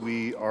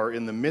are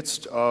in the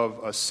midst of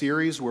a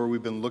series where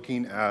we've been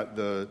looking at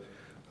the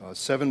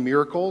 7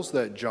 miracles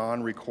that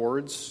John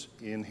records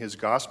in his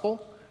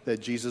gospel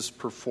that Jesus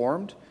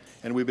performed.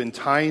 And we've been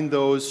tying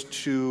those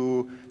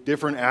to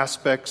different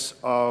aspects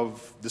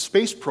of the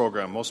space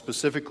program, most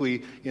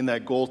specifically in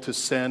that goal to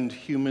send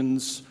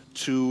humans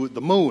to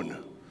the moon.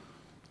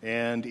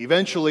 And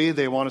eventually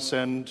they want to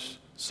send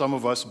some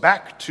of us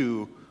back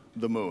to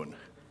the moon.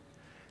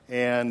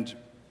 And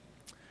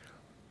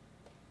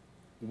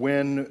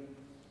when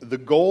the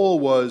goal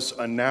was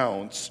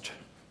announced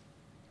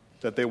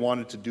that they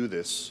wanted to do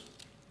this,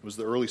 it was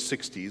the early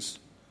 60s,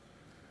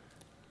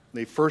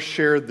 they first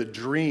shared the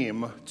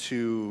dream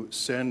to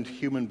send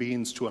human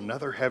beings to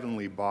another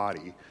heavenly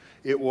body.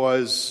 It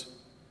was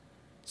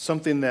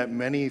something that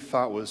many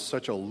thought was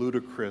such a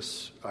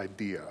ludicrous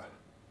idea.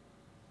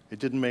 It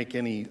didn't make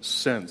any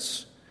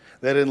sense.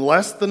 That in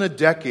less than a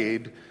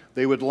decade,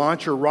 they would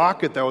launch a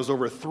rocket that was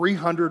over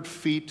 300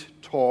 feet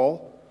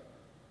tall,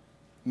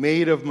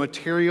 made of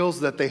materials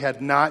that they had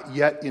not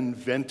yet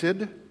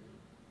invented,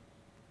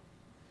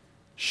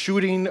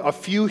 shooting a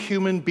few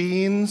human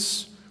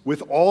beings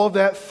with all of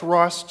that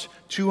thrust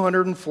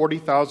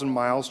 240,000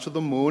 miles to the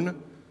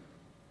moon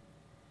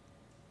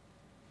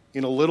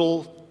in a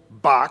little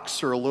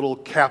box or a little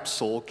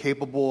capsule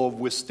capable of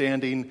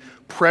withstanding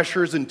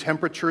pressures and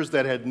temperatures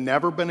that had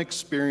never been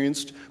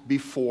experienced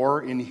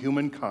before in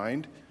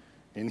humankind,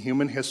 in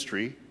human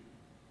history.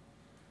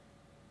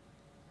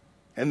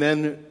 And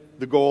then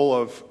the goal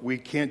of we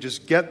can't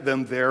just get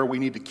them there, we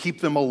need to keep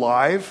them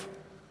alive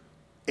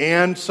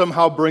and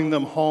somehow bring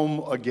them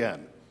home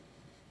again.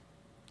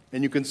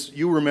 And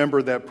you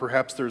remember that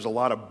perhaps there's a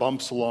lot of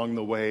bumps along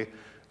the way.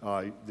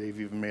 They've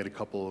even made a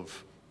couple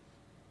of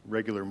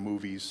regular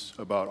movies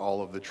about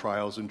all of the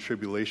trials and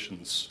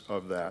tribulations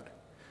of that.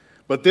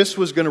 But this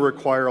was going to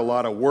require a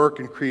lot of work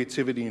and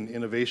creativity and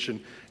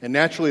innovation. And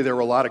naturally, there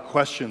were a lot of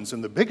questions.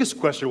 And the biggest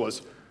question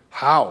was,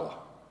 how?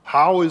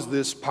 How is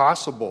this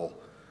possible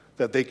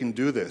that they can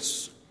do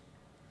this?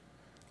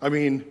 I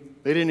mean,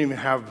 they didn't even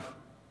have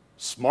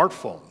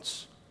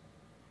smartphones.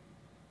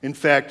 In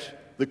fact,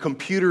 the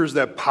computers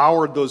that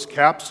powered those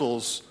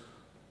capsules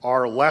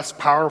are less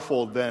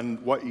powerful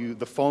than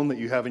the phone that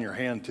you have in your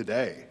hand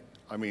today.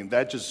 I mean,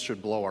 that just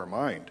should blow our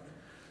mind.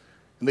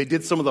 And they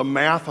did some of the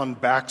math on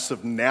backs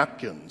of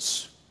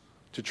napkins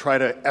to try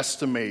to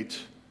estimate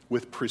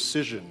with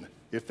precision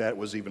if that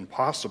was even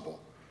possible.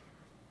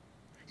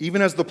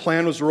 Even as the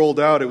plan was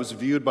rolled out, it was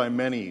viewed by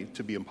many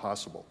to be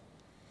impossible.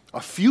 A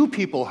few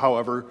people,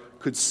 however,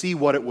 could see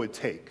what it would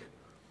take.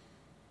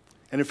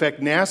 And in fact,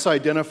 NASA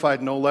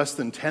identified no less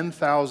than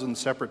 10,000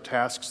 separate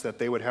tasks that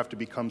they would have to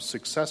become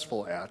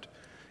successful at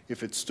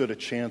if it stood a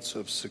chance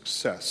of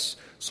success.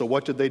 So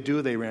what did they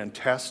do? They ran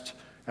test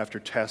after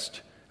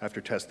test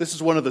after test. This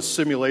is one of the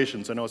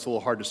simulations. I know it's a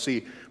little hard to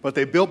see, but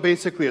they built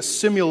basically a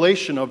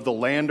simulation of the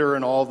lander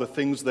and all the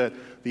things that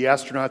the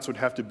astronauts would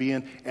have to be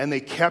in, and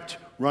they kept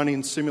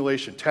running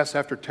simulation, test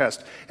after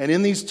test. And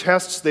in these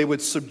tests, they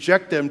would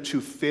subject them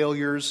to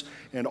failures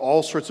and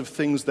all sorts of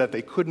things that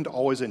they couldn't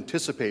always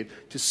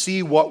anticipate to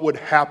see what would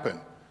happen.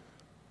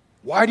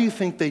 Why do you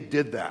think they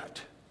did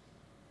that?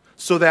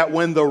 So that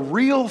when the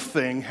real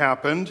thing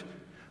happened,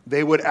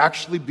 they would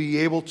actually be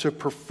able to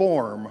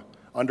perform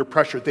under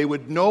pressure. They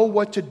would know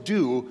what to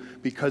do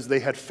because they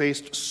had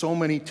faced so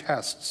many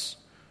tests.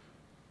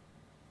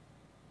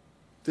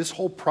 This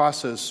whole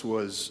process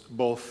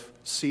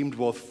seemed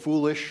both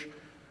foolish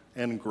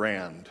and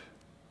grand.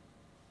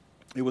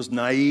 It was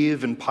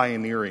naive and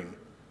pioneering.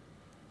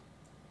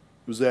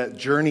 It was that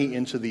journey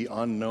into the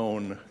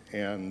unknown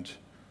and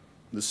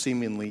the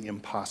seemingly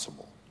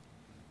impossible.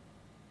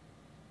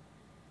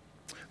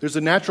 There's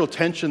a natural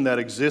tension that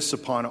exists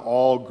upon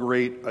all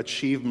great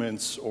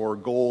achievements or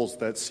goals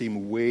that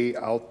seem way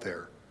out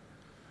there.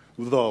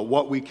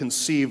 What we can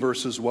see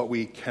versus what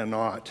we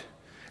cannot.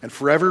 And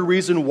for every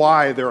reason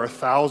why, there are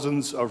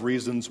thousands of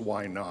reasons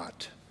why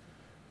not.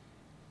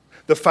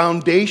 The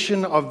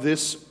foundation of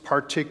this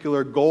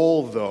particular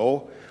goal,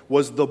 though,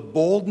 was the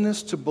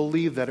boldness to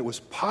believe that it was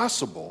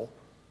possible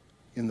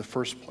in the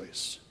first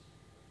place.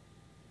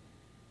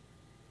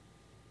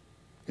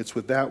 It's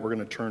with that we're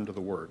going to turn to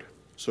the Word.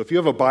 So if you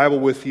have a Bible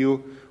with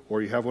you,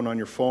 or you have one on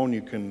your phone,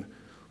 you can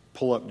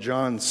pull up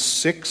John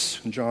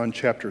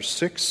chapter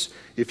 6.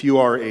 If you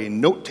are a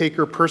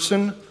note-taker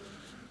person,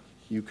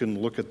 you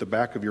can look at the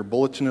back of your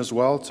bulletin as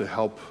well to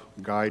help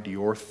guide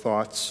your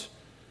thoughts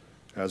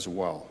as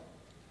well.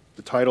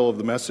 The title of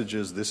the message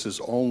is, "This is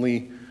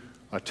Only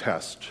a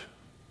Test."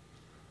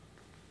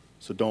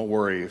 So don't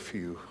worry if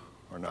you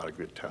are not a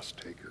good test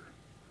taker.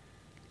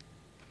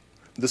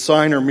 The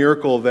sign or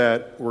miracle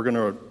that we're going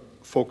to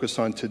focus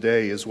on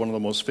today is one of the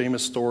most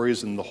famous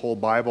stories in the whole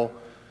Bible,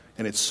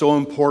 and it's so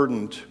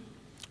important.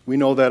 We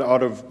know that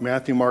out of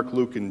Matthew, Mark,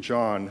 Luke, and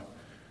John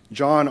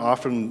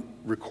often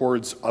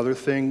records other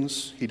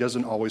things. He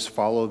doesn't always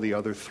follow the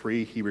other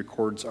three. He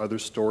records other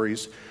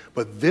stories.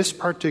 But this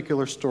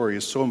particular story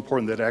is so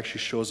important that it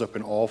actually shows up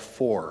in all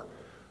 4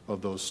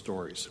 of those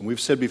stories. And we've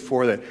said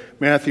before that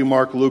Matthew,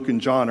 Mark, Luke,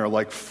 and John are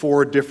like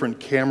 4 different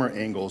camera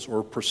angles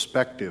or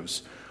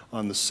perspectives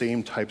on the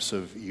same types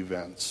of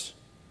events.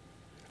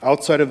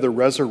 Outside of the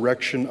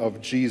resurrection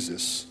of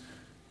Jesus,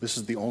 this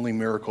is the only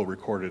miracle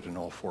recorded in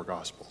all 4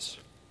 Gospels.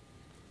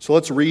 So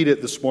let's read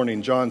it this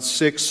morning, John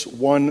 6,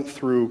 1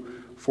 through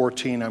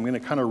 14. I'm going to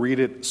kind of read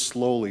it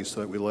slowly so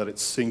that we let it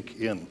sink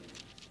in.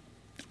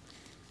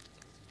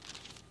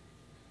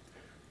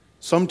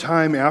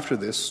 Sometime after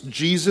this,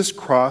 Jesus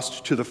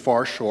crossed to the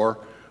far shore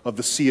of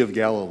the Sea of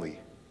Galilee,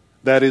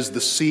 that is,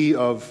 the Sea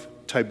of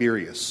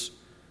Tiberias.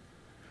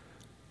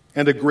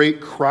 And a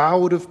great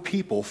crowd of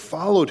people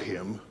followed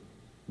him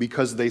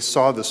because they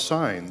saw the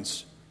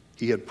signs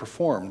he had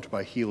performed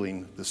by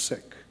healing the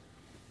sick.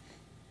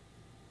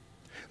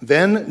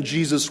 Then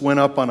Jesus went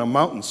up on a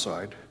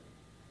mountainside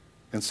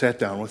and sat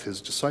down with his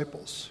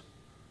disciples.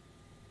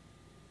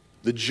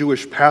 The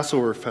Jewish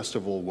Passover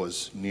festival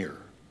was near.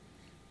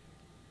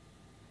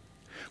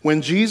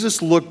 When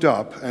Jesus looked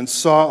up and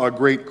saw a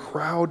great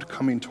crowd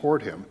coming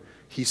toward him,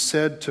 he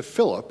said to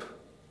Philip,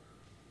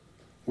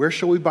 "Where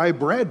shall we buy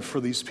bread for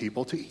these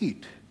people to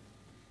eat?"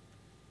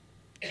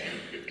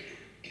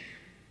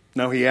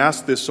 Now he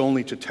asked this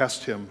only to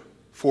test him,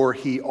 for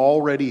he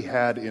already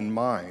had in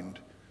mind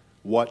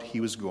what he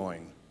was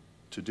going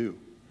to do.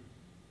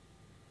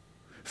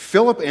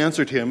 Philip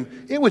answered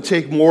him, "It would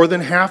take more than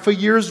half a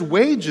year's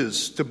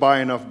wages to buy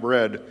enough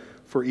bread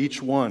for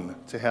each one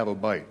to have a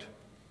bite.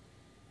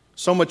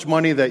 So much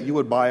money that you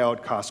would buy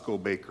out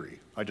Costco bakery."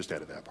 I just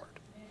added that part.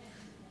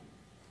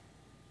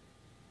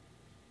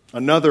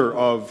 Another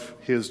of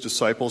his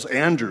disciples,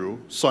 Andrew,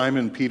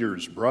 Simon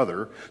Peter's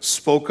brother,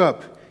 spoke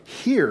up,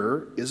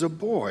 "Here is a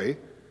boy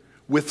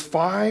with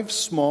 5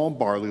 small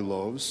barley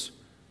loaves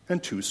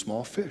and 2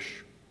 small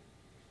fish."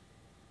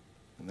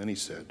 And then he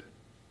said,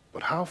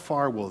 "But how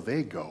far will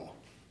they go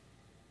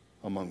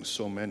among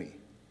so many?"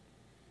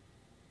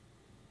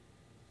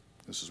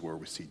 This is where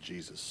we see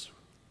Jesus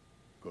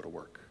go to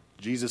work.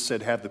 Jesus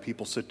said, "Have the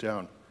people sit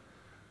down."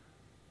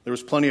 There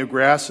was plenty of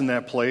grass in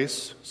that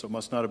place, so it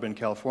must not have been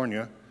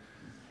California.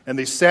 And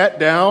they sat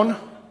down.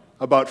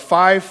 About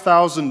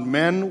 5,000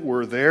 men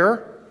were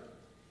there.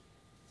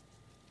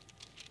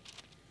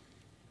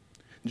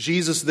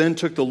 Jesus then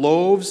took the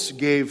loaves,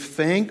 gave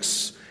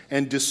thanks,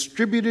 and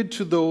distributed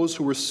to those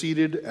who were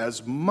seated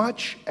as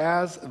much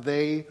as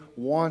they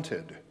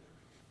wanted.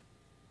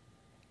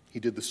 He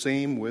did the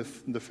same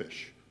with the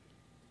fish.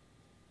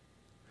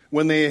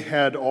 When they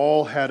had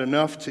all had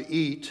enough to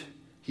eat,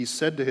 he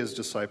said to his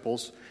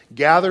disciples,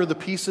 "Gather the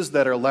pieces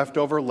that are left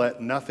over, let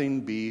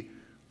nothing be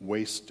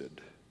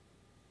wasted."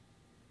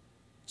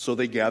 So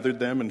they gathered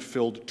them and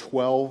filled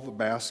 12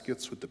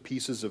 baskets with the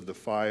pieces of the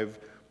 5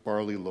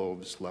 barley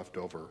loaves left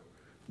over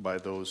by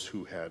those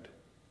who had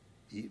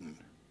eaten.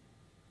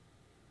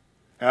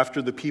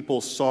 After the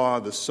people saw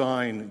the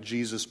sign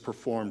Jesus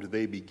performed,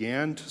 they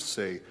began to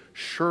say,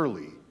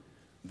 "Surely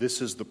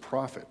this is the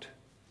prophet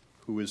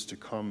who is to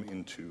come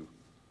into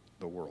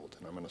the world."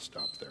 And I'm going to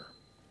stop there.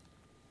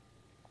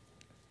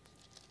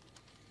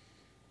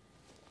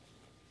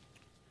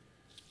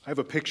 I have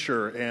a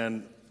picture,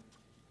 and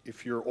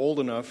if you're old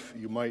enough,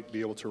 you might be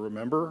able to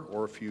remember,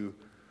 or if you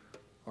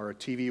are a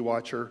TV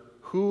watcher,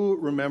 who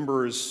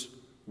remembers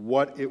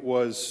what it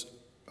was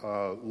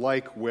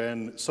like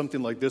when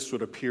something like this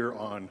would appear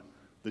on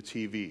the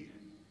TV?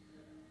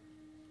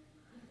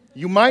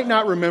 You might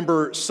not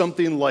remember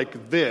something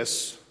like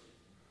this,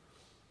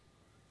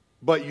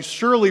 but you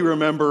surely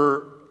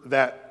remember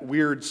that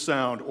weird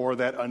sound or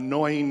that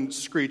annoying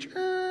screech.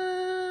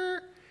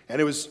 And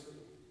it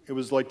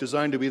was like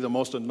designed to be the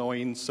most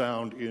annoying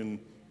sound in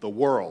the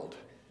world.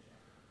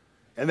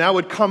 And that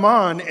would come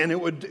on, and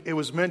it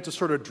was meant to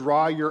sort of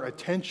draw your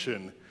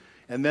attention.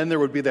 And then there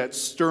would be that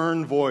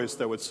stern voice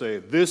that would say,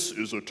 "This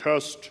is a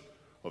test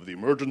of the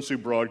emergency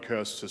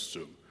broadcast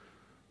system.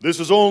 This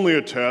is only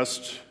a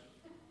test.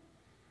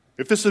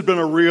 If this had been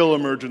a real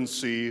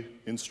emergency,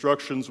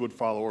 instructions would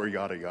follow," or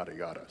yada, yada,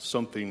 yada.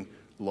 Something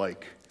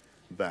like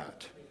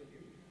that.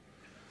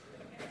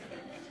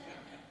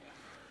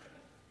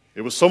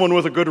 It was someone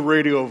with a good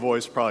radio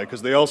voice, probably,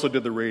 because they also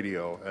did the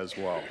radio as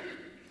well.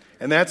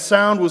 And that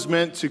sound was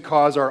meant to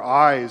cause our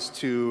eyes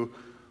to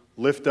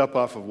lift up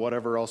off of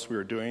whatever else we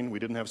were doing. We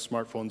didn't have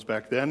smartphones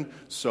back then,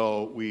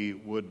 so we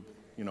would,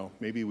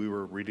 maybe we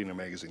were reading a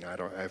magazine.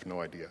 I have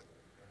no idea.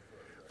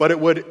 But it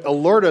would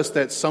alert us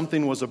that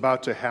something was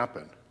about to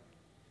happen.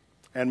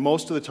 And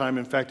most of the time,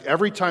 in fact,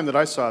 every time that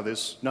I saw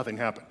this, nothing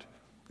happened.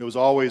 It was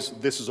always,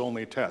 "This is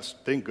only a test."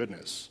 Thank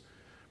goodness.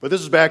 But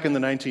this is back in the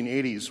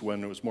 1980s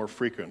when it was more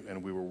frequent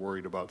and we were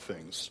worried about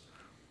things.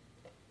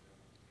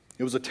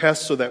 It was a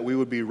test so that we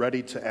would be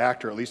ready to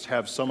act, or at least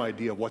have some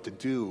idea of what to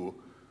do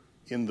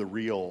in the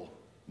real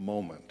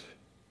moment.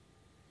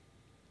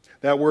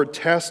 That word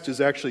 "test"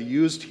 is actually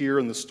used here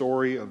in the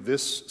story of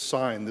this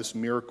sign, this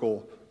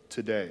miracle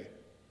today.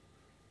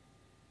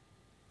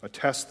 A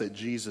test that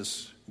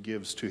Jesus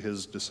gives to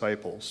his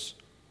disciples.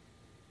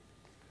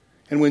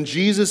 And when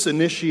Jesus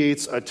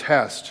initiates a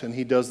test, and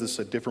he does this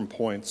at different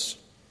points,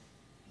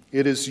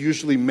 it is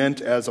usually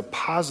meant as a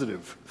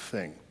positive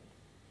thing.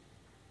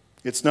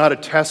 It's not a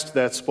test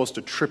that's supposed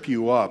to trip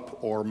you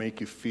up or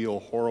make you feel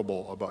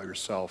horrible about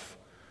yourself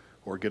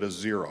or get a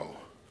 0.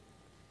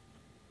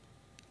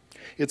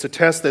 It's a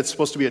test that's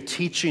supposed to be a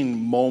teaching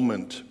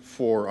moment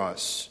for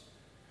us,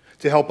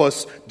 to help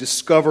us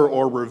discover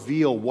or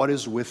reveal what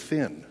is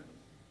within,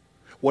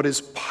 what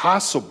is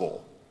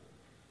possible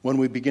when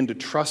we begin to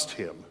trust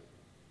Him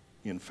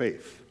in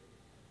faith.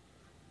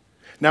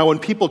 Now, when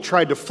people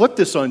tried to flip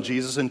this on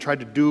Jesus and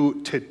tried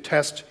to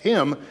test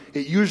Him,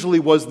 it usually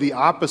was the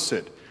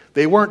opposite.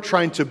 They weren't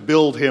trying to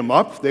build Him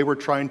up, they were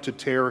trying to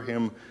tear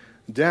Him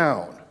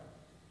down.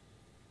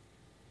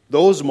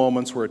 Those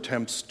moments were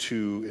attempts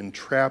to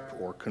entrap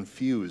or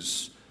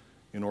confuse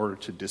in order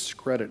to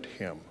discredit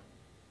Him.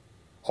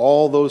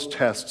 All those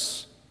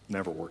tests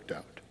never worked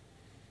out.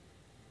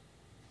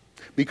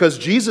 Because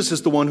Jesus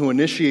is the one who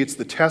initiates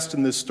the test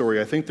in this story,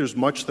 I think there's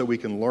much that we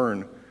can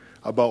learn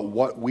about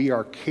what we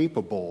are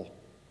capable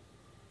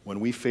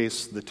when we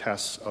face the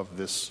tests of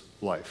this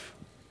life.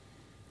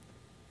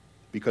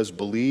 Because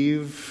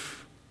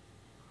believe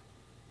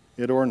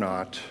it or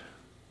not,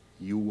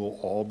 you will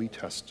all be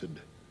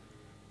tested.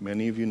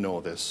 Many of you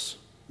know this,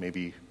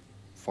 maybe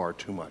far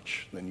too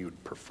much than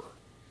you'd prefer.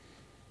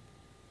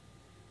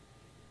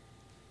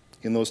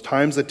 In those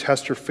times that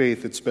test your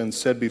faith, it's been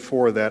said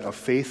before that a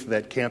faith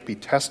that can't be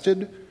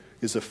tested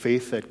is a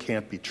faith that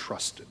can't be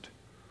trusted.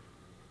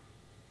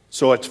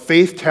 So a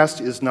faith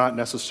test is not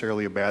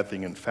necessarily a bad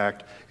thing. In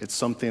fact, it's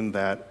something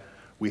that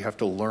we have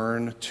to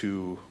learn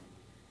to,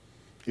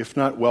 if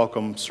not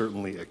welcome,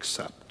 certainly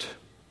accept.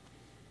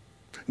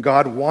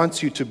 God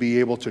wants you to be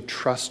able to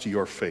trust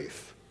your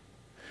faith.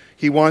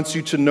 He wants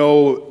you to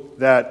know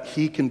that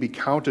He can be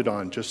counted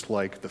on, just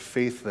like the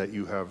faith that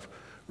you have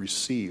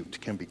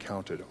received can be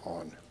counted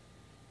on,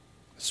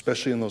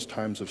 especially in those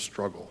times of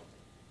struggle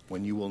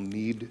when you will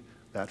need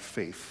that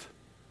faith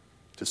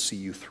to see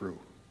you through.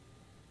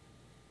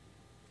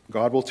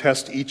 God will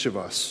test each of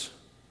us,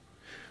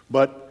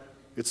 but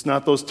it's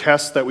not those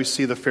tests that we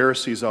see the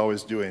Pharisees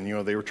always doing. You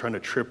know, they were trying to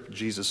trip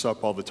Jesus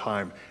up all the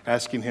time,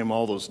 asking Him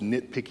all those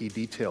nitpicky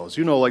details.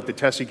 You know, like the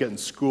tests you get in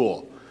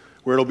school,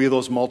 where it'll be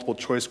those multiple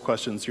choice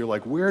questions. You're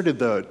like, where did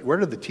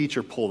the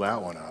teacher pull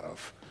that one out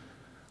of?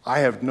 I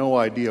have no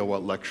idea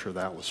what lecture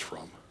that was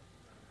from.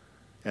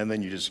 And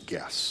then you just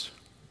guess.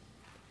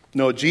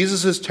 No,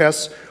 Jesus'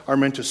 tests are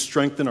meant to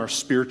strengthen our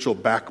spiritual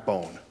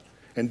backbone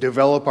and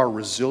develop our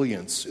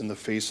resilience in the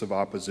face of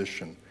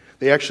opposition.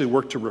 They actually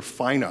work to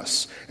refine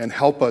us and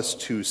help us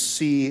to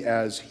see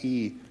as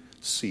He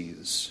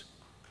sees,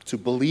 to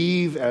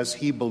believe as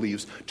He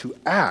believes, to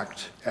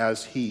act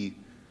as He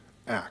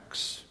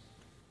acts.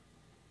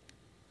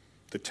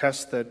 The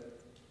test that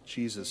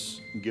Jesus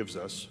gives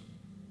us.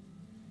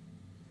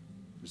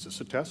 Is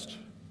this a test?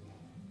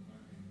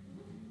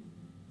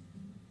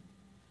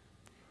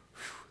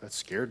 That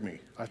scared me.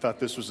 I thought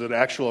this was an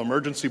actual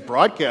emergency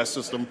broadcast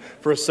system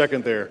for a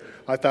second there.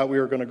 I thought we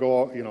were going to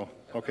go,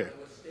 okay.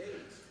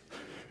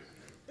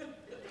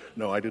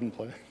 No, I didn't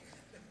play.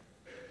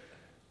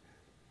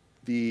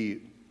 The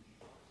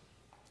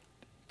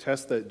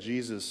tests that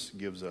Jesus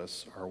gives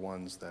us are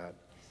ones that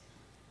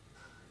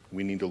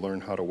we need to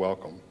learn how to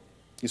welcome.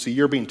 You see,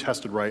 you're being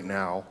tested right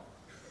now.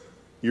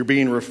 You're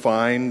being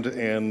refined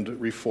and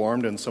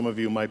reformed, and some of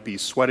you might be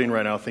sweating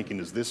right now thinking,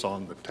 is this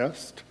on the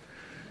test?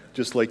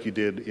 Just like you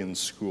did in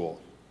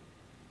school.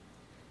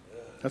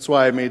 That's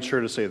why I made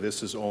sure to say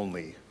this is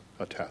only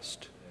a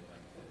test.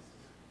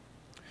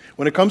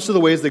 When it comes to the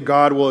ways that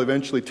God will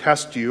eventually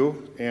test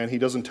you, and He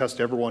doesn't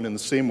test everyone in the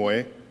same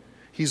way,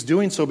 He's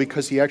doing so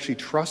because He actually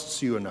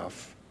trusts you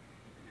enough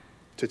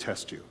to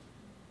test you.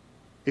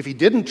 If He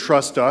didn't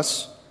trust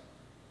us,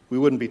 we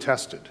wouldn't be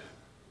tested,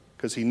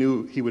 because He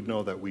knew He would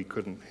know that we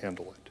couldn't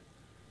handle it.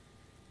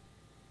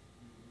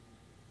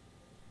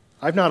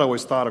 I've not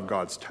always thought of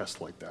God's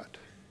test like that,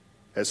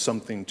 as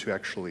something to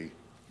actually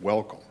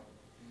welcome.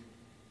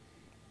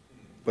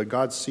 But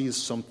God sees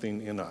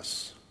something in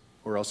us,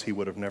 or else He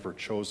would have never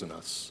chosen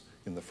us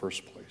in the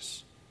first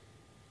place.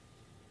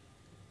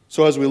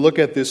 So as we look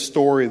at this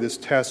story, this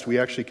test, we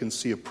actually can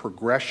see a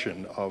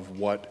progression of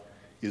what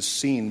is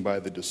seen by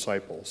the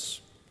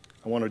disciples.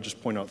 I want to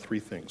just point out 3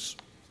 things.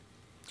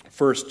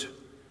 First,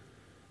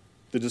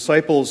 the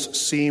disciples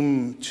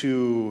seem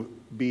to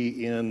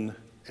be in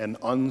an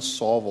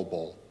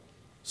unsolvable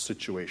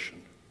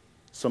situation,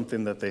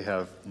 something that they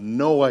have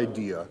no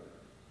idea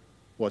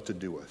what to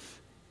do with.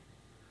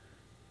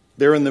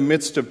 They're in the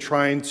midst of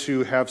trying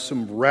to have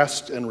some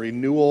rest and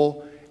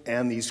renewal,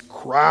 and these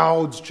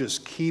crowds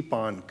just keep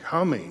on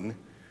coming,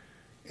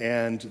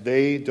 and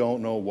they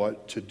don't know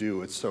what to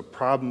do. It's a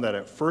problem that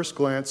at first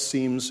glance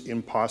seems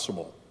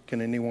impossible.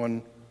 Can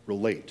anyone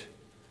relate?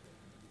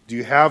 Do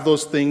you have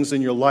those things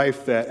in your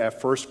life that at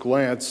first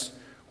glance,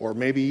 or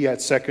maybe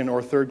at second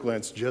or third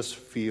glance, just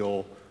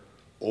feel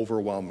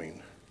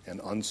overwhelming and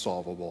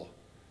unsolvable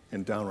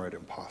and downright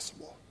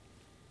impossible?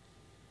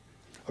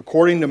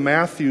 According to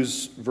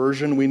Matthew's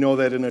version, we know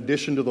that in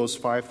addition to those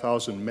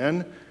 5,000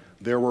 men,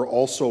 There were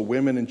also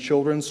women and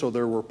children, so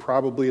there were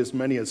probably as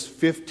many as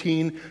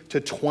 15 to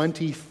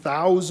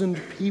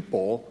 20,000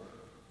 people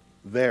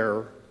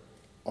there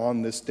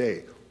on this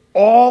day,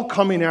 all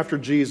coming after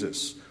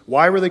Jesus.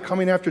 Why were they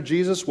coming after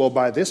Jesus? Well,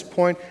 by this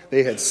point,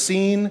 they had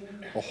seen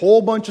a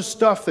whole bunch of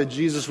stuff that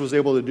Jesus was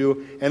able to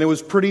do, and it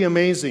was pretty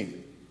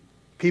amazing.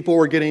 People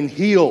were getting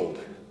healed.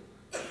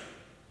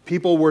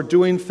 People were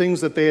doing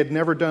things that they had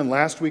never done.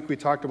 Last week we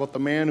talked about the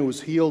man who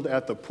was healed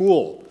at the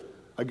pool,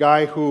 a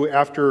guy who,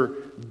 after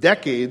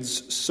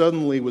decades,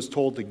 suddenly was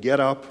told to get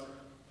up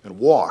and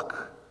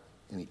walk,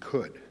 and he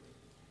could.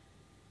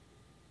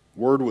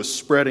 Word was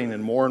spreading,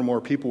 and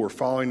more people were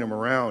following him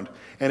around.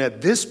 And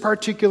at this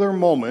particular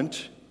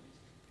moment,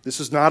 this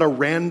is not a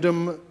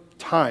random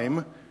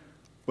time,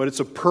 but it's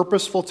a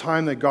purposeful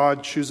time that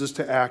God chooses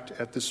to act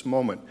at this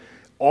moment.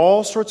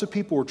 All sorts of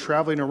people were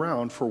traveling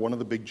around for one of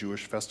the big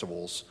Jewish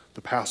festivals,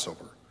 the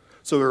Passover.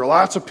 So there are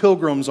lots of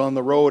pilgrims on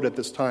the road at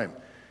this time.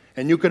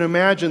 And you can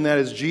imagine that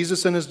as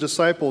Jesus and his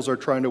disciples are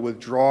trying to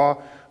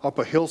withdraw up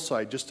a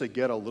hillside just to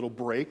get a little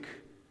break,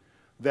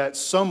 that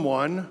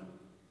someone,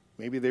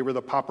 maybe they were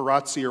the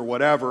paparazzi or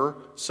whatever,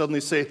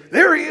 suddenly say,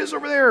 "There he is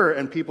over there!"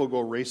 And people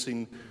go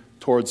racing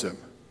towards him.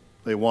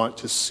 They want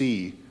to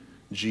see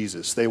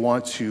Jesus. They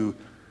want to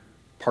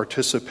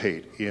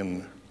participate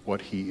in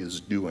what he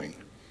is doing.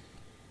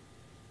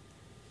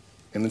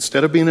 And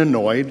instead of being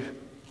annoyed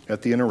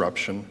at the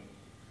interruption,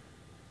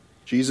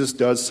 Jesus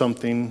does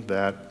something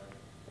that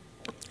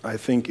I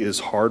think is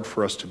hard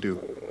for us to do.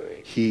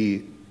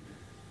 He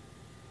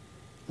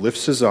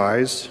lifts his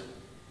eyes,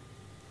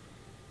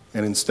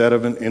 and instead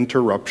of an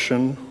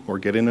interruption or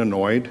getting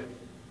annoyed,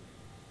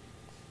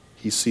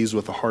 he sees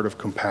with a heart of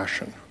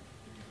compassion.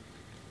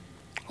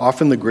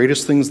 Often the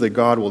greatest things that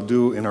God will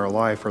do in our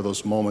life are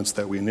those moments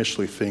that we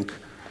initially think,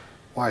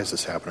 why is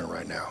this happening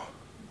right now?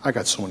 I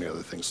got so many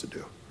other things to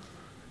do.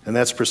 And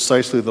that's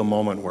precisely the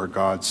moment where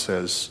God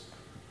says,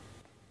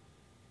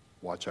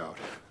 watch out.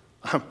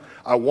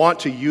 I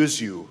want to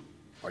use you.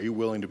 Are you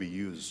willing to be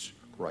used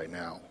right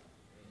now?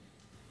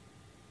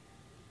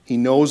 He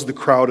knows the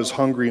crowd is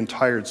hungry and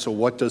tired, so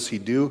what does he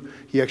do?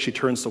 He actually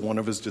turns to one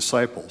of his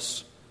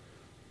disciples.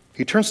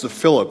 He turns to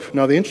Philip.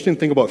 Now, the interesting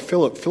thing about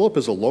Philip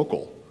is a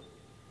local.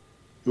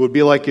 It would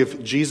be like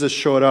if Jesus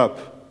showed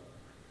up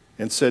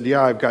and said,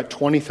 yeah, I've got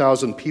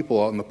 20,000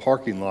 people out in the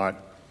parking lot.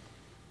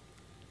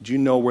 Do you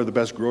know where the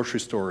best grocery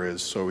store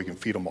is so we can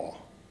feed them all?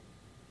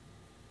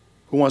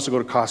 Who wants to go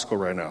to Costco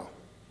right now?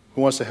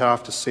 Who wants to head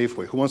off to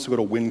Safeway? Who wants to go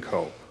to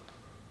Winco?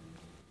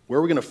 Where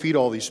are we going to feed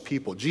all these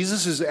people?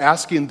 Jesus is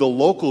asking the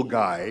local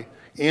guy,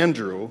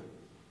 Andrew,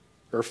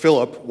 or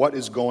Philip, what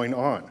is going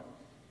on?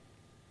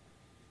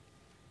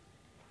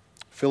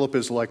 Philip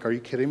is like, are you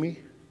kidding me?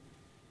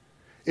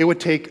 It would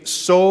take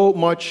so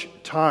much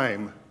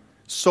time,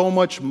 so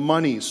much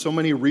money, so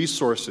many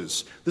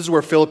resources. This is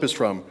where Philip is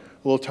from, a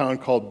little town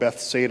called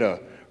Bethsaida,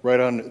 right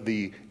on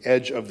the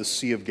edge of the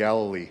Sea of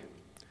Galilee.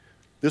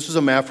 This is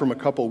a map from a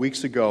couple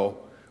weeks ago.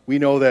 We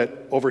know that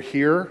over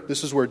here,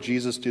 this is where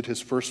Jesus did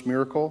his first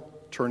miracle,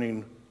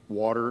 turning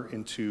water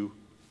into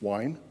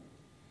wine.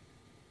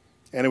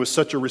 And it was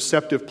such a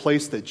receptive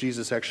place that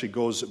Jesus actually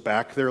goes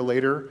back there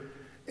later.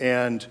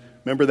 And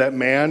remember that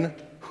man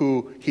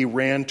who he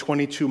ran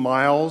 22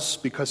 miles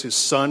because his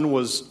son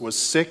was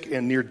sick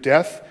and near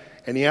death?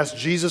 And he asked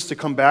Jesus to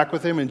come back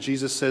with him, and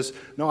Jesus says,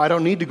 no, I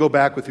don't need to go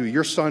back with you.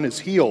 Your son is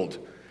healed.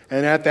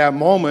 And at that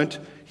moment,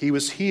 he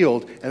was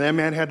healed, and that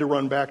man had to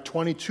run back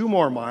 22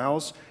 more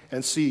miles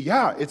and see,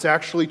 yeah, it's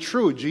actually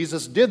true.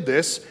 Jesus did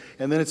this.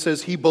 And then it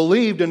says he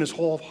believed, and his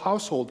whole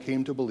household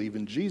came to believe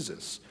in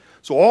Jesus.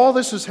 So all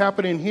this is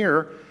happening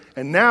here,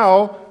 and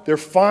now they're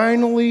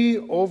finally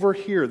over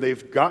here.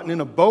 They've gotten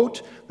in a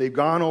boat. They've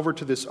gone over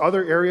to this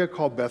other area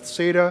called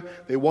Bethsaida.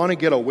 They want to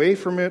get away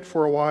from it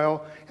for a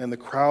while, and the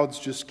crowds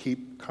just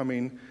keep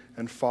coming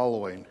and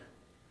following.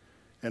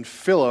 And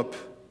Philip,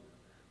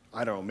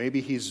 I don't know,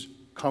 maybe he's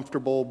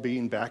comfortable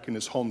being back in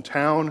his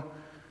hometown,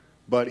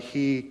 but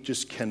he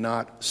just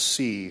cannot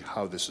see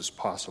how this is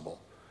possible.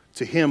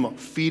 To him,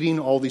 feeding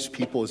all these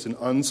people is an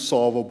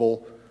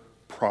unsolvable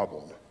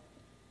problem.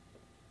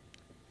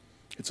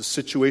 It's a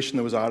situation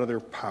that was out of their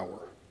power.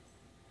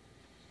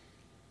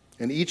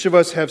 And each of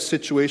us have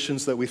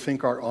situations that we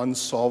think are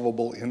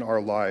unsolvable in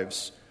our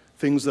lives,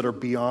 things that are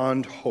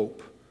beyond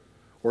hope,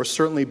 or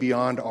certainly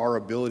beyond our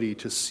ability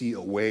to see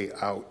a way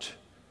out.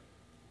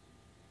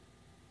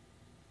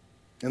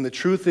 And the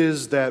truth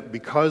is that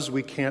because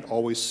we can't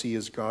always see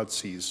as God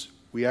sees,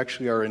 we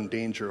actually are in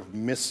danger of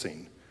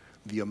missing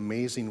the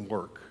amazing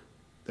work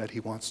that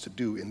he wants to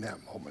do in that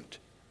moment.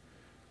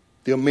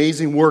 The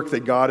amazing work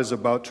that God is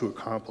about to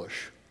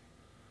accomplish.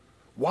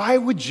 Why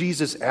would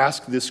Jesus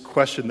ask this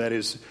question that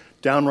is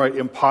downright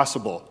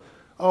impossible?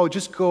 Oh,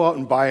 just go out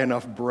and buy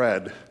enough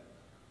bread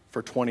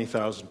for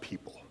 20,000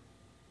 people.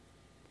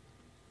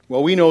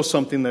 Well, we know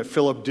something that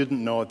Philip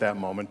didn't know at that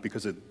moment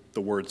because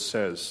the word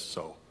says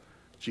so.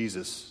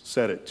 Jesus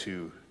said it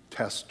to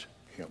test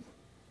him.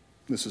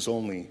 This is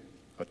only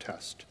a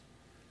test.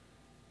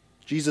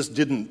 Jesus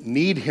didn't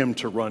need him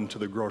to run to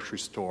the grocery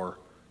store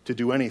to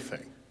do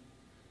anything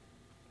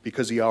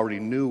because he already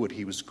knew what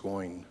he was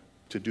going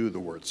to do, the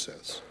word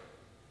says.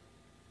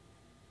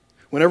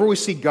 Whenever we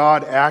see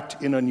God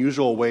act in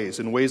unusual ways,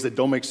 in ways that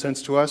don't make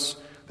sense to us,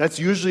 that's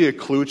usually a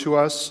clue to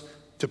us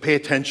to pay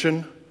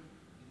attention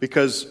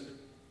because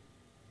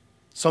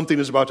something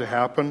is about to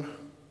happen.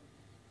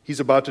 He's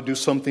about to do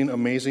something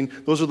amazing.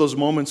 Those are those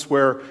moments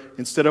where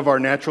instead of our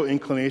natural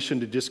inclination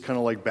to just kind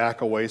of like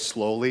back away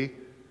slowly,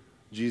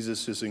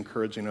 Jesus is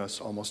encouraging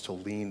us almost to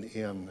lean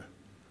in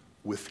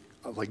with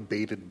like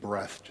bated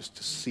breath just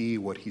to see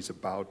what he's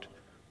about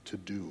to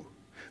do.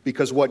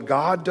 Because what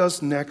God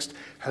does next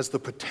has the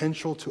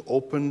potential to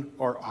open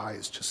our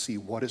eyes to see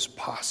what is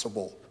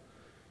possible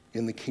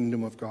in the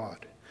kingdom of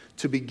God,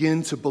 to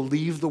begin to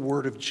believe the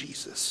word of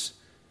Jesus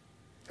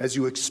as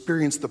you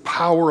experience the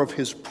power of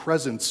his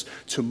presence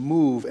to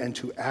move and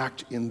to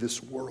act in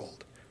this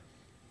world.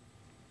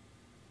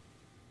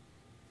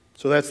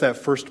 So that's that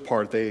first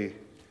part. They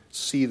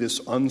see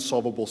this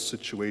unsolvable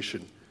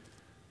situation.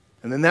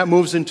 And then that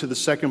moves into the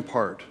second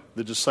part.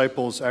 The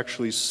disciples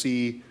actually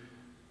see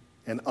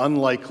an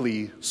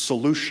unlikely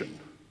solution.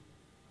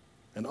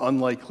 An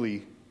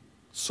unlikely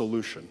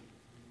solution.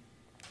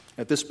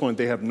 At this point,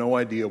 they have no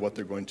idea what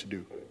they're going to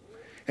do.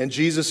 And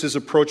Jesus is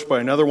approached by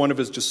another one of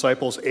his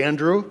disciples,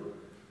 Andrew.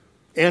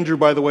 Andrew,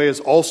 by the way, is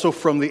also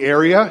from the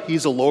area.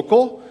 He's a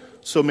local,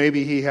 so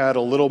maybe he had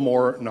a little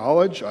more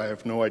knowledge. I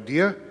have no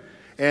idea.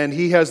 And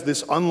he has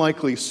this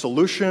unlikely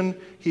solution.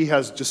 He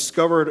has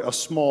discovered a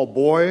small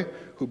boy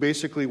who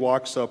basically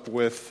walks up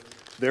with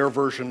their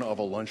version of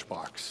a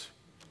lunchbox.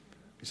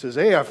 He says,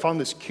 "Hey, I found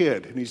this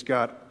kid, and he's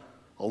got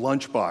a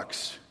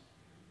lunchbox.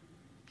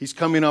 He's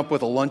coming up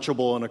with a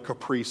Lunchable and a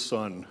Capri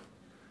Sun.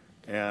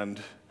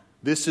 And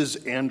this is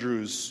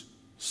Andrew's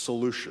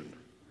solution,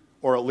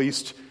 or at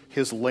least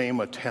his lame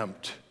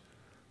attempt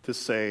to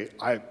say,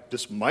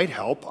 this might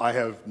help, I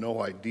have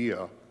no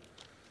idea."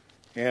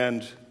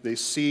 And they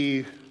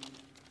see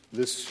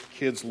this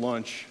kid's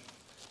lunch,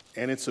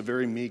 and it's a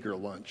very meager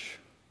lunch.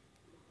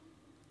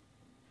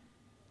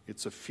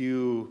 It's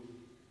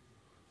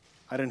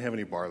I didn't have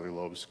any barley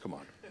loaves, come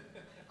on.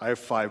 I have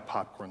 5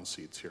 popcorn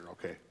seeds here,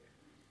 okay?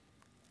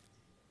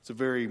 It's a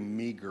very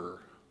meager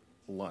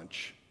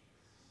lunch.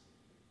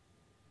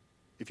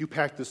 If you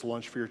pack this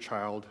lunch for your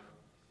child,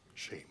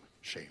 shame.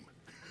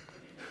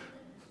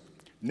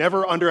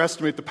 Never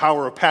underestimate the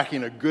power of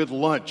packing a good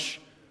lunch.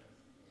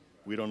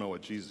 We don't know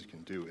what Jesus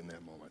can do in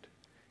that moment.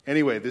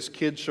 Anyway, this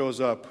kid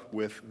shows up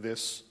with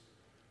this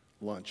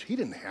lunch. He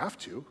didn't have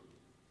to.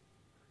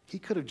 He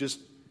could have just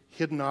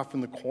hidden off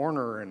in the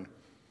corner and,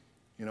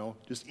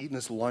 just eaten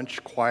his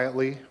lunch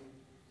quietly.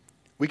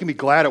 We can be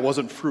glad it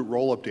wasn't Fruit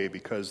Roll-Up Day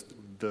because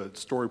the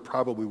story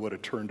probably would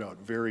have turned out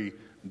very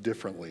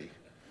differently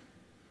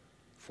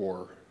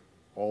for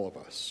all of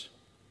us.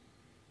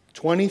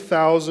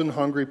 20,000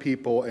 hungry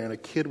people and a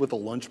kid with a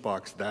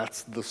lunchbox,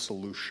 that's the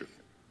solution.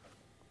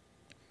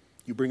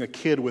 You bring a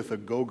kid with a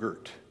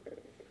Go-Gurt,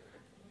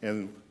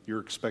 and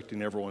you're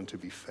expecting everyone to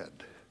be fed.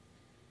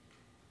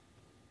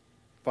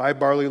 5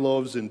 barley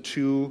loaves and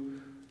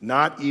 2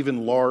 not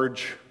even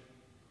large,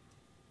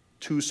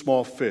 2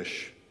 small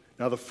fish.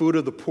 Now the food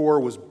of the poor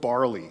was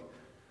barley.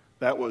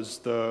 That was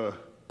the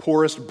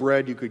poorest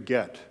bread you could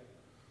get.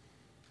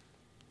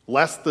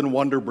 Less than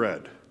Wonder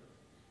Bread.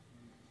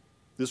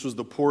 This was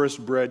the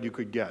poorest bread you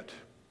could get.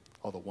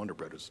 Although Wonder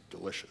Bread is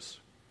delicious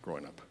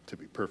growing up, to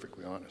be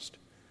perfectly honest.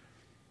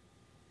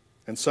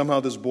 And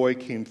somehow this boy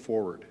came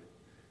forward.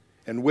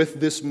 And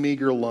with this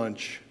meager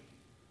lunch,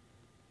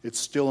 it's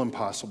still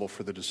impossible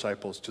for the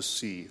disciples to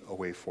see a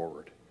way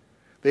forward.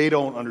 They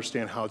don't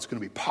understand how it's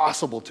going to be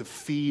possible to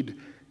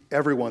feed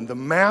everyone. The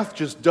math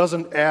just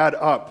doesn't add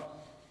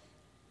up.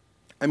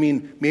 I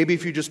mean, maybe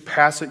if you just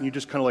pass it and you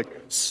just kind of like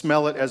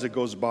smell it as it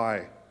goes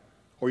by,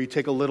 or you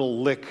take a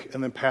little lick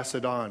and then pass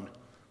it on.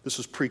 This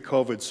was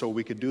pre-COVID, so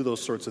we could do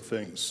those sorts of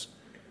things.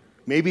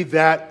 Maybe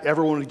that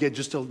everyone would get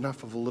just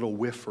enough of a little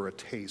whiff or a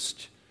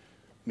taste.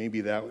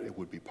 Maybe that it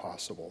would be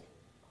possible.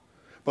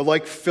 But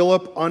like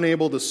Philip,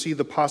 unable to see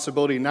the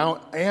possibility,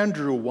 now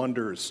Andrew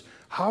wonders,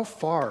 how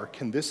far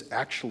can this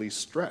actually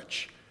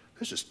stretch?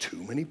 There's just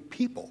too many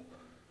people.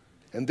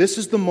 And this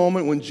is the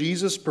moment when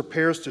Jesus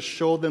prepares to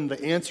show them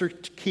the answer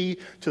key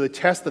to the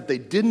test that they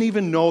didn't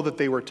even know that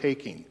they were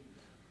taking.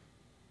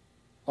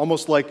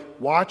 Almost like,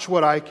 watch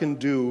what I can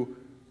do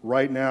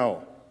right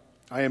now.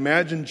 I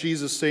imagine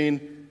Jesus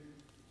saying,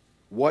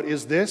 what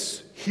is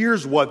this?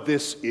 Here's what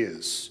this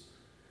is.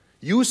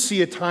 You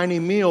see a tiny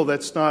meal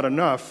that's not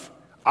enough.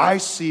 I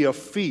see a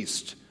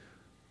feast.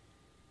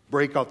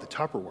 Break out the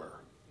Tupperware.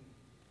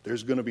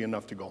 There's going to be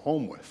enough to go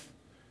home with.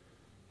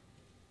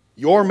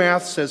 Your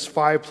math says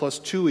 5 plus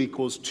 2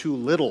 equals too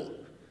little,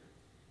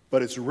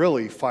 but it's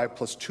really 5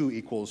 plus 2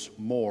 equals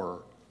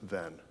more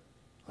than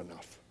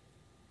enough.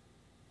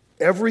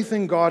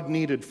 Everything God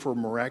needed for a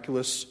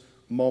miraculous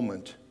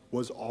moment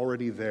was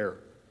already there,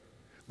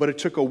 but it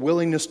took a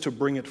willingness to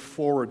bring it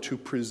forward, to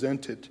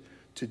present it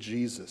to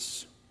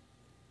Jesus.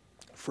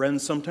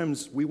 Friends,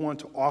 sometimes we want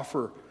to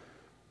offer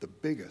the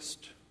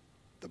biggest,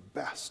 the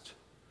best,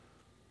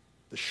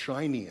 the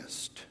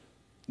shiniest,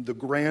 the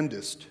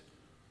grandest.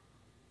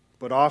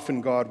 But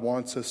often God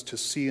wants us to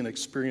see and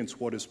experience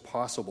what is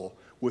possible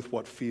with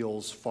what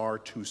feels far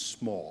too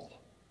small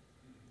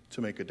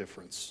to make a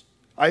difference.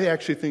 I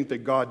actually think that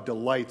God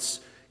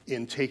delights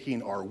in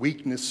taking our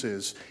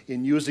weaknesses,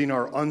 in using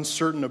our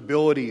uncertain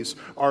abilities,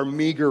 our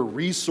meager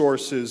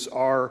resources,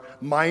 our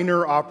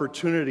minor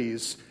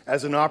opportunities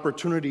as an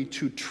opportunity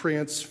to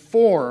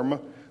transform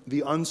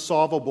the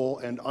unsolvable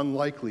and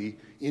unlikely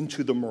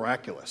into the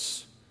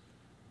miraculous.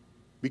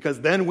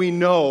 Because then we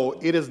know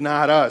it is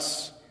not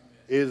us,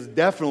 it is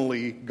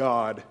definitely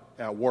God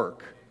at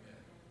work.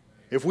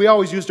 If we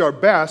always used our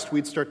best,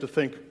 we'd start to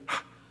think,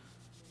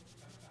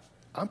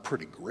 I'm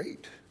pretty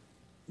great.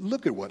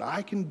 Look at what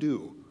I can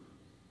do.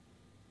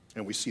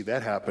 And we see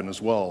that happen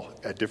as well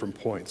at different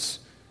points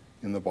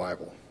in the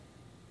Bible.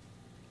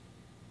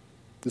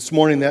 This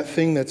morning, that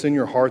thing that's in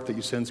your heart that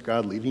you sense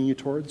God leading you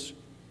towards,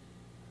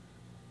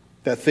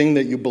 that thing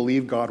that you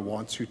believe God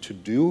wants you to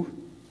do,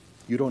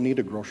 you don't need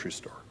a grocery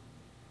store.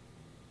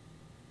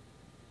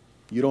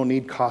 You don't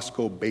need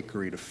Costco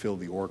bakery to fill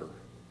the order.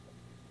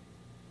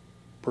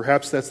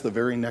 Perhaps that's the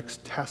very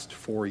next test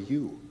for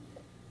you.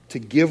 To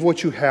give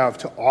what you have,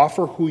 to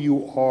offer who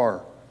you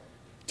are,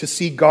 to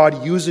see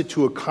God use it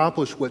to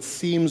accomplish what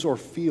seems or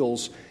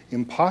feels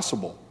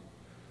impossible.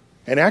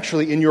 And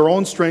actually, in your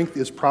own strength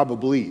is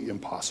probably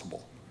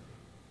impossible.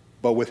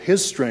 But with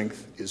His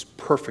strength is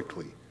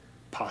perfectly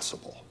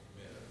possible.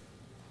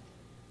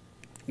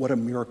 What a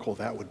miracle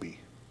that would be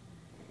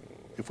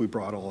if we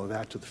brought all of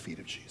that to the feet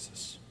of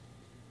Jesus.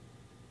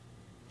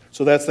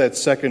 So that's that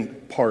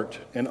second part,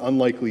 an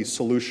unlikely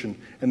solution.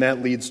 And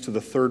that leads to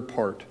the third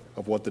part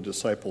of what the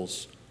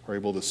disciples are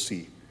able to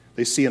see.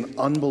 They see an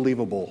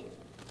unbelievable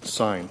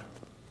sign.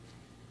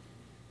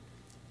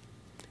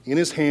 In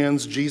His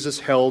hands, Jesus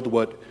held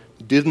what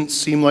didn't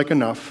seem like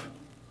enough.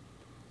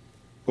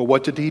 But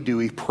what did He do?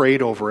 He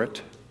prayed over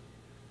it,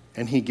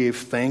 and He gave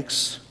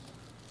thanks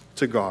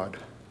to God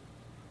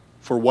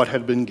for what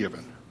had been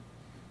given.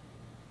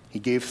 He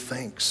gave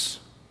thanks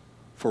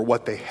for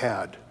what they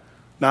had,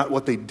 not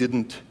what they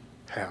didn't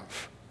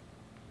have.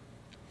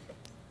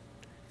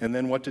 And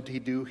then what did He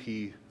do?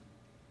 He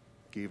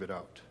gave it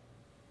out.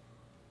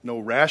 No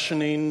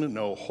rationing,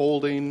 no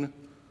holding,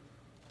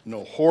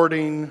 no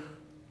hoarding.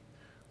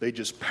 They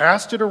just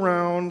passed it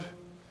around,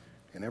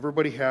 and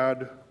everybody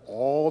had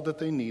all that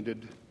they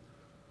needed.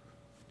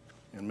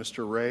 And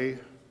Mr. Ray,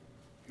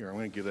 here, I'm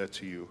going to give that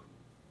to you.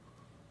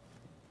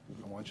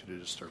 I want you to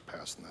just start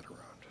passing that around.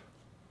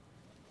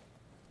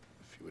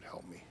 If you would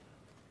help me.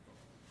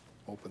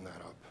 Open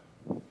that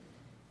up.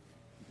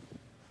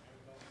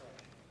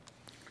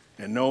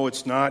 And no,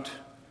 it's not,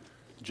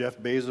 Jeff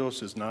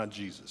Bezos is not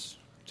Jesus.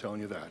 I'm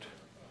telling you that.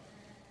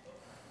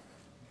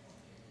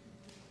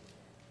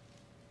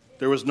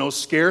 There was no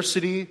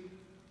scarcity.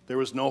 There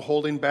was no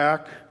holding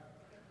back.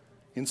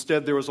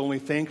 Instead, there was only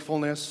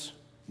thankfulness,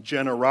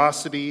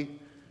 generosity,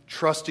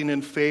 trusting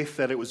in faith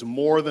that it was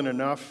more than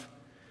enough.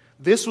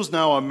 This was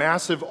now a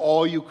massive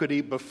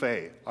all-you-could-eat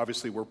buffet.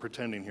 Obviously, we're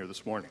pretending here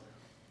this morning.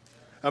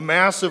 A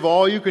massive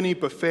all-you-can-eat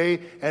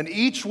buffet, and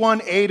each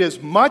one ate as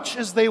much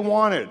as they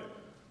wanted.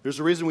 There's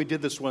a reason we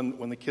did this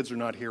when the kids are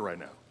not here right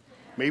now.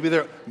 Maybe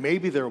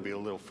there will be a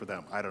little for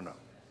them. I don't know.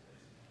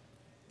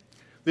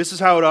 This is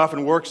how it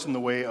often works in the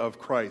way of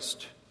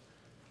Christ.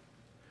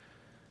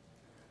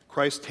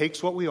 Christ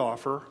takes what we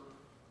offer.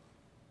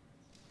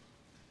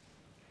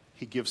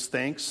 He gives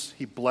thanks.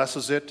 He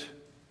blesses it.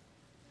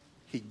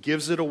 He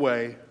gives it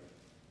away.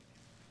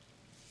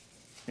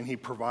 And He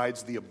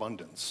provides the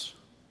abundance.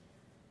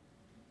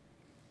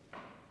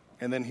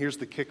 And then here's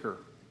the kicker.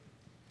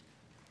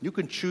 You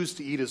can choose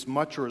to eat as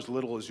much or as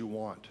little as you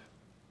want.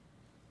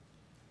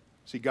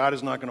 See, God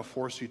is not going to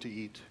force you to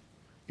eat.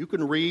 You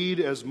can read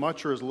as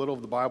much or as little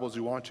of the Bible as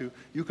you want to.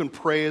 You can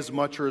pray as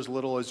much or as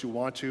little as you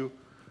want to.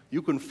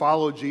 You can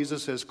follow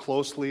Jesus as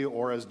closely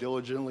or as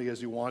diligently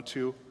as you want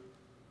to.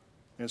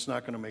 And it's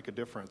not going to make a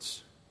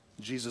difference.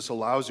 Jesus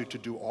allows you to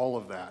do all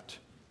of that.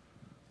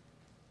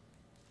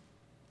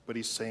 But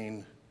He's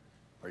saying,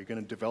 are you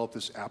going to develop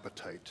this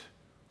appetite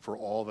for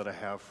all that I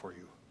have for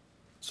you,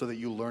 so that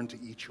you learn to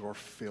eat your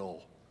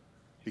fill?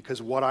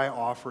 Because what I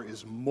offer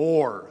is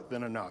more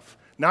than enough.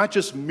 Not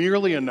just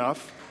merely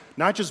enough,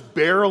 not just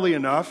barely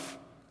enough.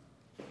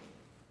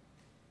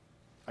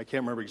 I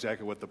can't remember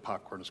exactly what the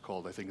popcorn is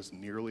called. I think it's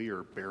nearly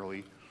or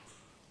barely.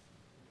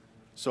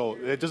 So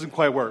it doesn't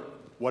quite work.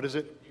 What is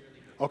it?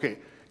 Okay,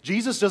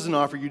 Jesus doesn't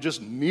offer you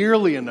just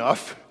nearly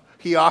enough.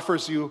 He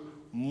offers you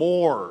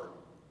more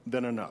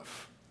than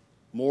enough.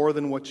 More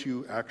than what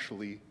you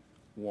actually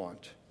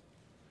want.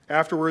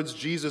 Afterwards,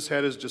 Jesus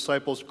had His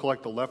disciples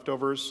collect the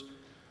leftovers.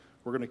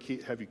 We're going to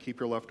have you keep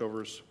your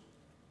leftovers.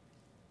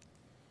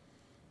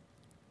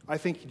 I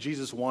think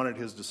Jesus wanted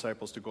His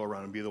disciples to go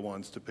around and be the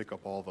ones to pick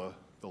up all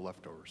the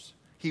leftovers.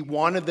 He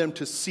wanted them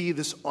to see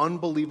this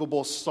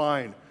unbelievable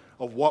sign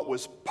of what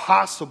was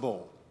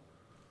possible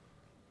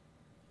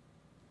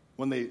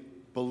when they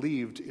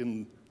believed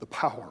in the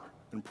power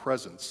and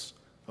presence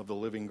of the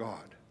living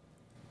God.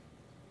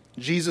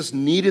 Jesus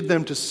needed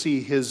them to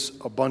see his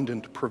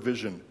abundant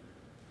provision.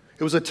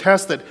 It was a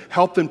test that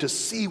helped them to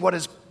see what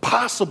is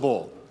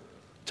possible,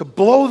 to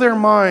blow their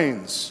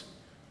minds,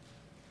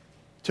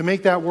 to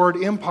make that word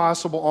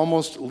impossible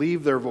almost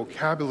leave their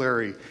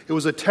vocabulary. It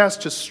was a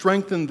test to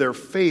strengthen their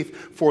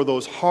faith for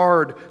those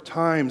hard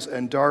times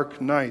and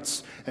dark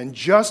nights. And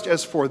just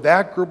as for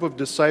that group of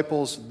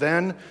disciples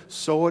then,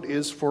 so it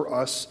is for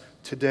us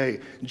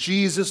today.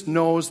 Jesus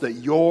knows that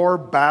your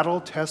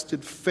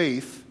battle-tested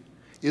faith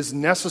is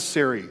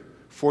necessary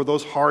for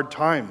those hard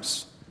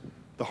times.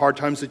 The hard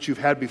times that you've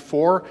had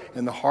before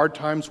and the hard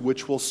times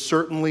which will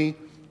certainly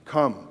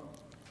come,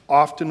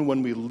 often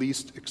when we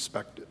least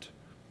expect it.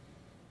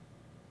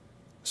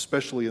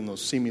 Especially in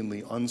those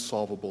seemingly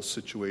unsolvable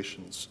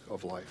situations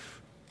of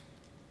life.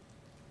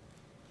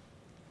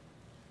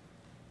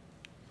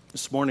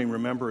 This morning,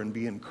 remember and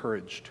be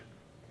encouraged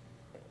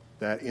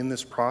that in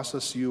this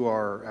process you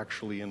are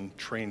actually in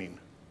training.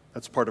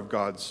 That's part of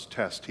God's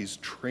test. He's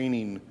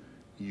training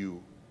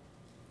you.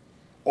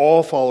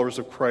 All followers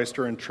of Christ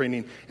are in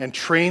training, and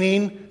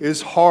training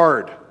is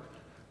hard.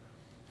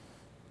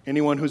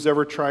 Anyone who's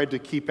ever tried to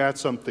keep at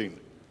something,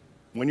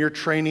 when you're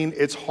training,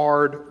 it's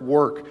hard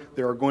work.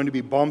 There are going to be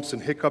bumps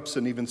and hiccups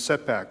and even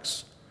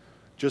setbacks,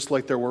 just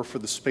like there were for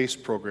the space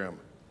program.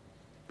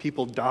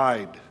 People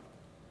died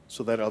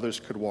so that others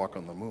could walk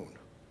on the moon.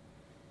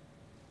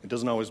 It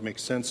doesn't always make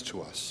sense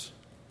to us.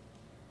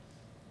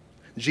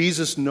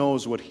 Jesus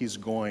knows what he's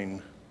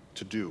going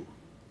to do.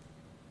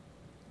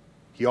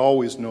 He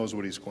always knows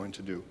what he's going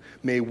to do.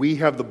 May we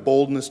have the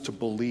boldness to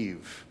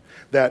believe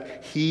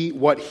that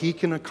what he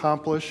can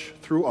accomplish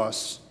through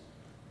us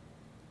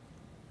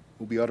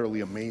will be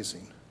utterly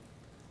amazing.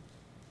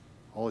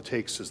 All it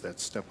takes is that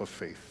step of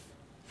faith.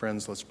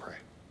 Friends, let's pray.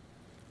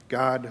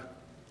 God,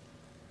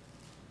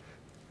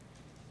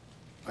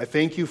 I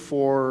thank you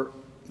for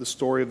the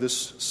story of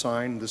this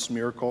sign, this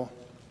miracle,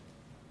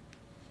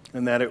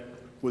 and that it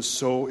was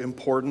so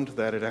important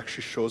that it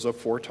actually shows up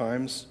 4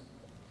 times.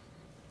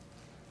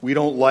 We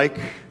don't like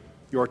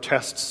your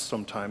tests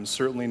sometimes,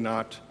 certainly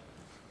not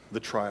the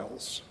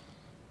trials.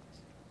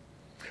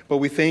 But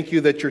we thank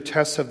you that your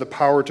tests have the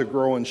power to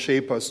grow and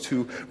shape us,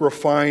 to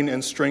refine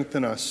and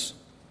strengthen us.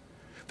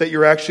 That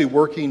you're actually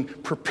working,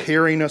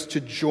 preparing us to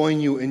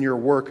join you in your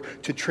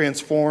work, to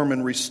transform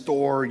and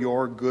restore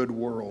your good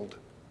world.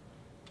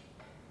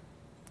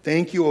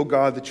 Thank you, O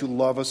God, that you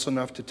love us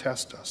enough to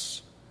test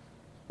us.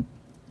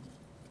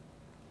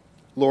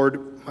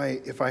 Lord,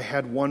 if I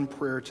had one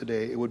prayer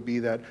today, it would be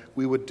that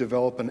we would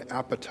develop an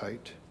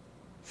appetite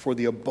for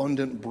the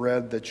abundant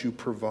bread that you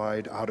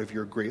provide out of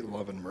your great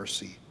love and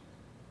mercy.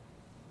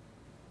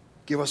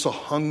 Give us a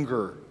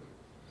hunger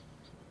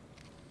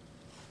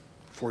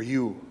for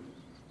you.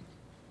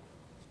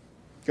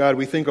 God,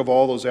 we think of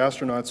all those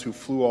astronauts who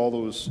flew all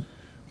those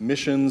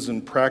missions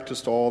and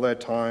practiced all that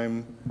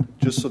time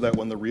just so that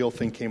when the real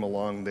thing came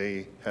along,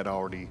 they had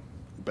already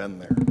been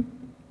there.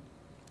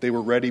 They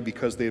were ready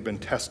because they had been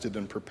tested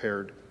and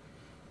prepared.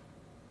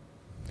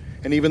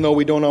 And even though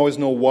we don't always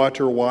know what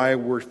or why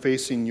we're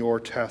facing your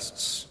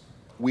tests,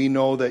 we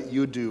know that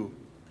you do,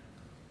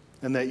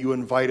 and that you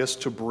invite us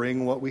to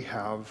bring what we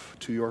have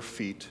to your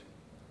feet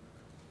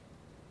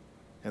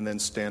and then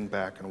stand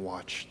back and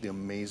watch the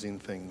amazing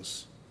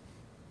things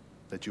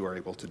that you are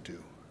able to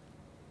do.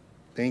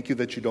 Thank you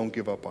that you don't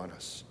give up on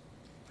us.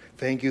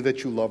 Thank you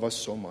that you love us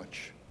so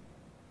much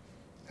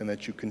and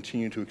that you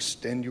continue to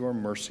extend your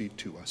mercy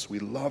to us. We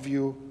love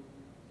you,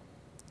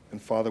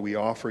 and Father, we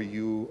offer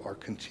you our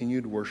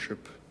continued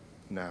worship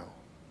now,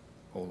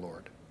 O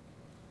Lord.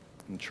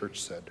 And the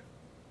church said,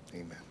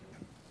 amen.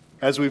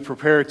 As we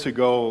prepare to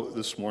go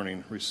this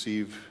morning,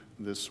 receive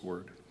this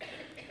word.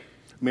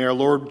 May our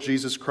Lord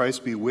Jesus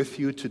Christ be with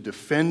you to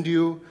defend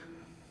you,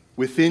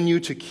 within you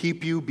to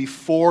keep you,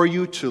 before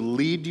you to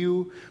lead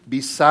you,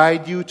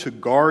 beside you to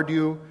guard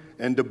you,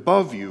 and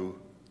above you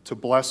to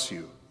bless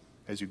you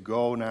as you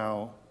go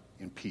now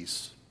in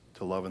peace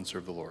to love and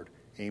serve the Lord.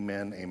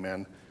 Amen,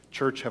 amen.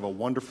 Church, have a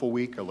wonderful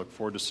week. I look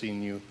forward to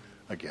seeing you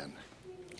again.